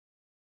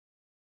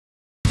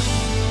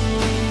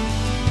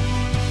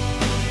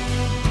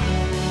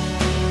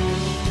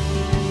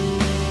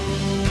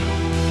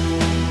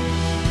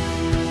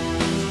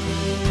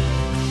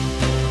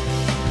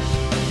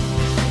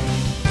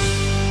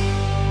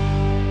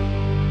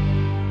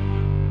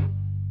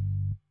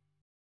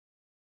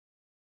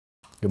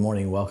Good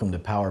morning. Welcome to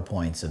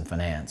PowerPoints in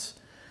Finance.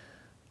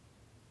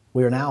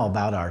 We are now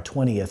about our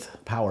 20th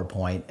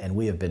PowerPoint, and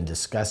we have been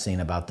discussing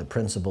about the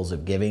principles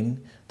of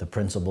giving, the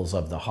principles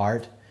of the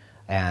heart,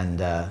 and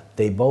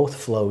they both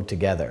flow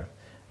together.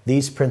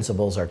 These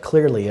principles are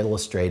clearly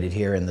illustrated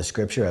here in the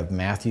scripture of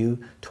Matthew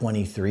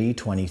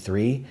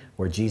 23:23,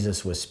 where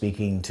Jesus was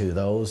speaking to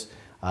those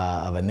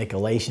of a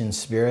Nicolaitan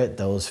spirit,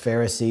 those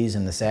Pharisees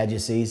and the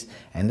Sadducees.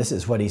 And this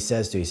is what he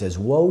says to. He says,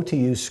 "Woe to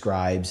you,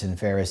 scribes and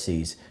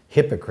Pharisees,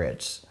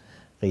 hypocrites."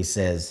 He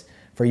says,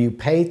 "For you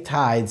pay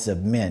tithes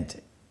of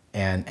mint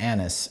and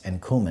anise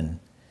and cumin,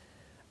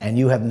 and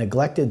you have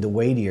neglected the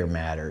weightier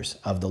matters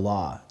of the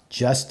law,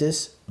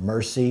 justice,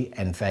 mercy,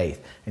 and faith."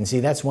 And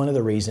see, that's one of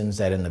the reasons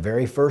that in the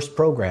very first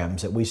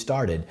programs that we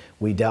started,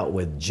 we dealt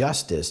with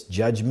justice,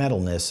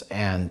 judgmentalness,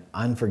 and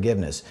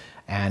unforgiveness.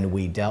 And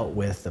we dealt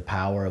with the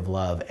power of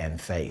love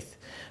and faith.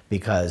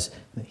 Because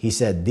he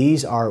said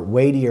these are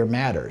weightier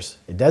matters.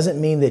 It doesn't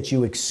mean that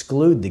you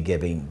exclude the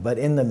giving, but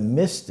in the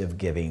midst of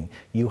giving,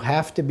 you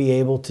have to be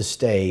able to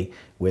stay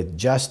with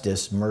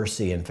justice,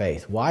 mercy, and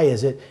faith. Why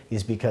is it?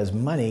 It's because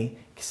money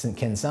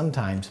can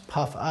sometimes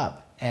puff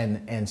up,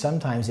 and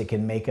sometimes it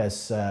can make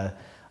us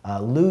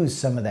lose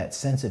some of that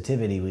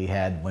sensitivity we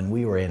had when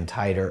we were in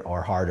tighter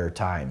or harder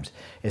times.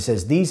 It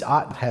says these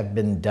ought to have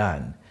been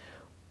done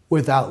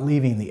without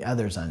leaving the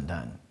others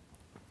undone.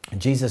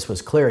 Jesus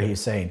was clear.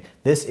 He's saying,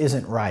 this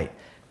isn't right.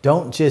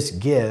 Don't just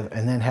give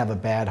and then have a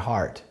bad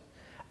heart.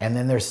 And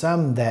then there's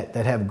some that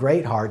have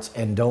great hearts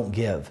and don't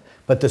give.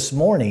 But this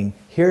morning,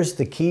 here's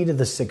the key to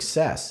the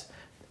success,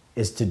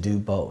 is to do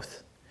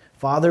both.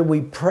 Father,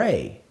 we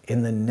pray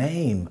in the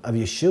name of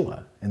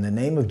Yeshua, in the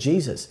name of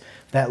Jesus,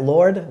 that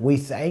Lord, we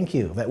thank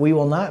you that we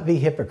will not be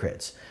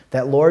hypocrites.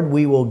 That Lord,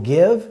 we will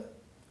give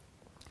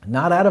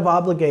not out of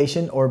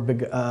obligation or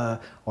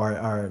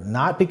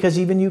not because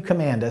even you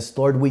command us.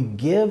 Lord, we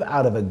give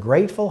out of a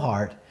grateful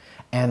heart.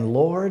 And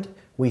Lord,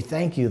 we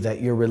thank you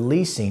that you're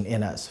releasing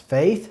in us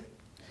faith,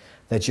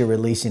 that you're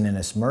releasing in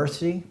us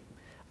mercy,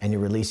 and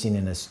you're releasing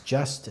in us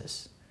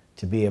justice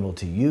to be able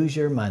to use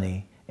your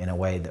money in a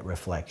way that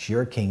reflects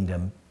your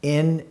kingdom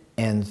in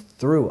and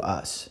through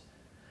us.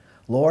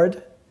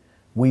 Lord,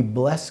 we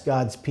bless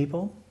God's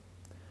people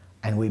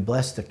and we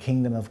bless the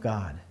kingdom of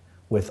God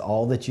with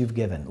all that you've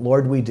given.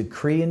 Lord, we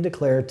decree and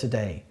declare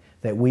today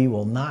that we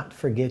will not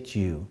forget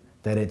you,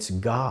 that it's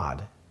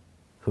God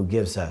who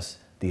gives us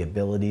the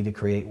ability to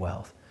create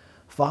wealth.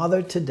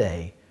 Father,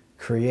 today,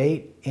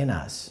 create in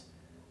us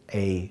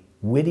a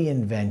witty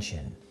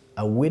invention,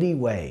 a witty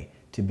way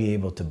to be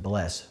able to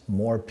bless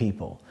more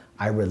people.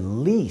 I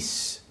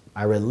release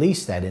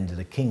that into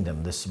the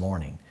kingdom this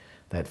morning,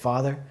 that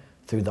Father,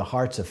 through the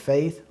hearts of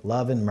faith,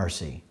 love, and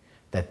mercy,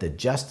 that the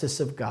justice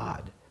of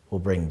God will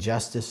bring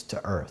justice to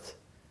earth.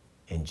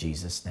 In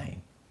Jesus'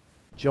 name.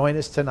 Join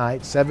us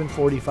tonight,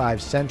 7:45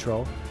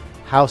 Central,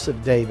 House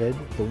of David,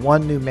 the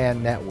One New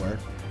Man Network.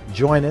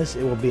 Join us.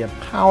 It will be a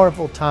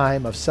powerful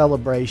time of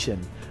celebration,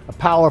 a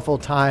powerful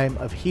time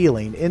of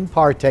healing,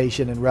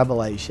 impartation, and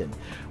revelation,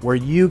 where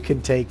you can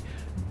take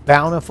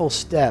bountiful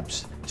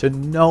steps to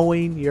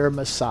knowing your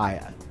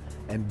Messiah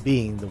and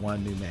being the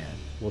one new man.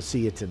 We'll see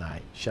you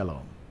tonight.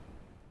 Shalom.